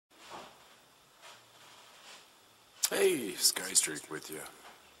Hey, Skystreak with you.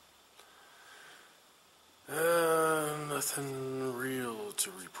 Nothing real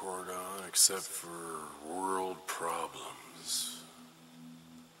to report on except for world problems.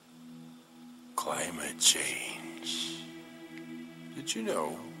 Climate change. Did you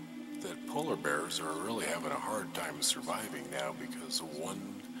know that polar bears are really having a hard time surviving now because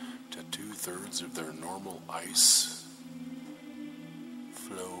 1 to 2/3 of their normal ice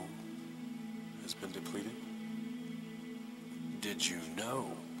flow has been depleted? Did you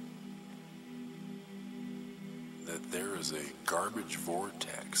know that there is a garbage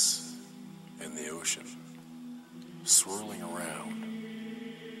vortex in the ocean swirling around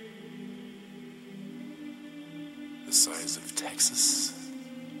the size of Texas?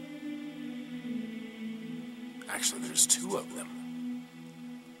 Actually, there's 2 of them.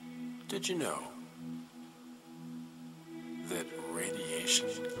 Did you know that radiation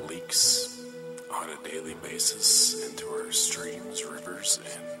leaks on a daily basis into our streams, rivers,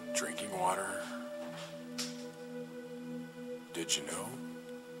 and drinking water? Did you know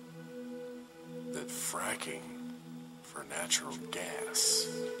that fracking for natural gas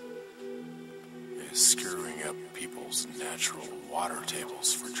is screwing up people's natural water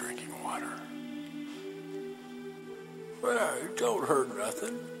tables for drinking water? Well, it don't hurt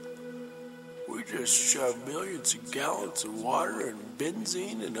nothing. We just shove millions of gallons of water and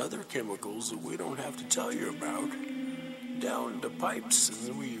benzene and other chemicals that we don't have to tell you about down the pipes, and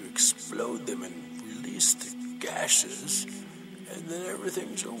then we explode them and release the gases, and then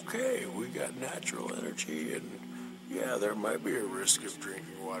everything's okay. We got natural energy, and yeah, there might be a risk of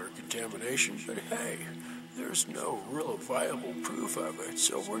drinking water contamination, but hey, there's no real viable proof of it,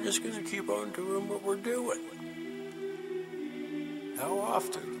 so we're just going to keep on doing what we're doing. How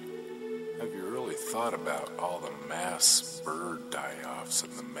often have you really thought about all the mass bird die-offs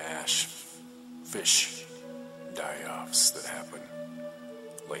and the mass fish die-offs that happen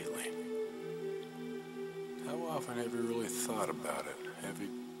lately? How often have you really thought about it? Have you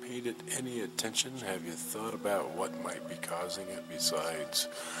paid it any attention? Have you thought about what might be causing it besides,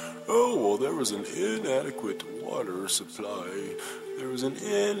 oh, well, there was an inadequate water supply, there was an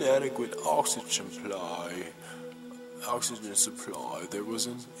inadequate oxygen supply, there was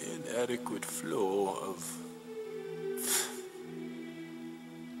an inadequate flow of...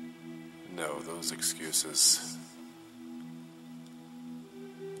 No, those excuses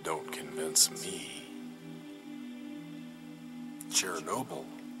don't convince me. Chernobyl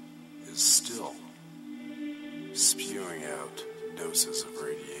is still spewing out doses of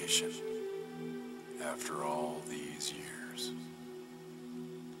radiation after all these years.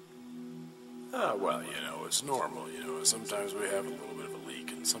 Well, it's normal, sometimes we have a little bit of a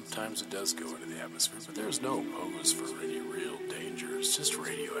leak, and sometimes it does go into the atmosphere, but there's no pose for any real danger, it's just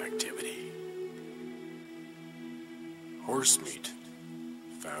radioactivity. Horse meat,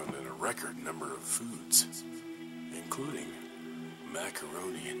 found in a record number of foods, including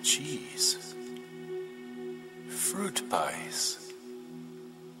macaroni and cheese. Fruit pies.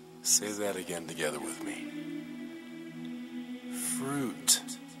 Say that again together with me. Fruit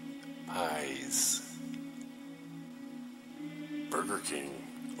pies. Burger King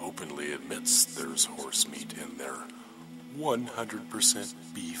openly admits there's horse meat in their 100%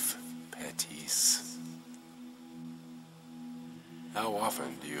 beef patties. How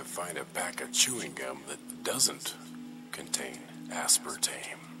often do you find a pack of chewing gum that doesn't contain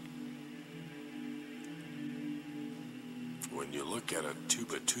aspartame? When you look at a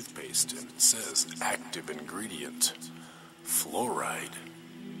tube of toothpaste and it says active ingredient, fluoride,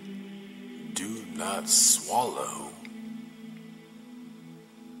 do not swallow.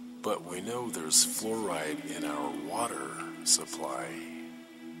 But we know there's fluoride in our water supply.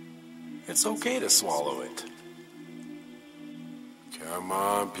 It's okay to swallow it. Come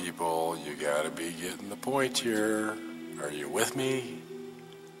on, people, you gotta be getting the point here. Are you with me?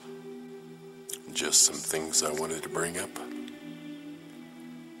 Just some things I wanted to bring up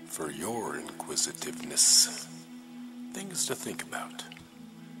for your inquisitiveness. Things to think about.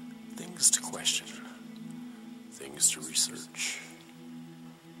 Things to question. Things to research.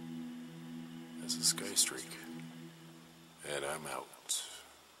 This is Skystreak, and I'm out.